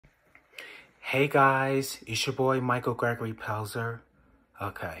Hey guys, it's your boy Michael Gregory Pelzer.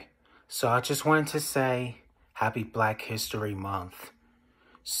 Okay, so I just wanted to say happy Black History Month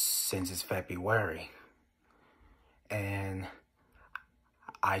since it's February. And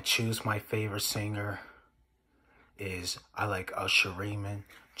I choose my favorite singer I like Usher Raymond,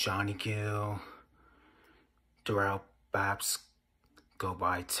 Johnny Gill, Darrell Babs, Go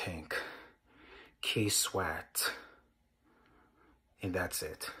By Tink, Keith Sweat, and that's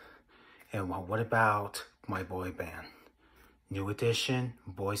it. And what about my boy band? New Edition,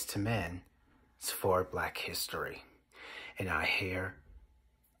 Boyz II Men, it's for Black History. And I hear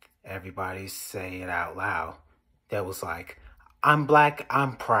everybody say it out loud. That was like, I'm black,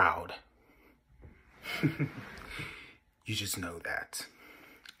 I'm proud. You just know that.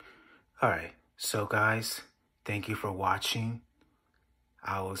 Alright, so guys, thank you for watching.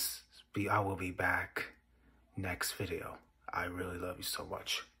 I will be back next video. I really love you so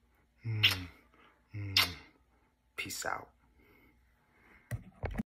much. Peace out.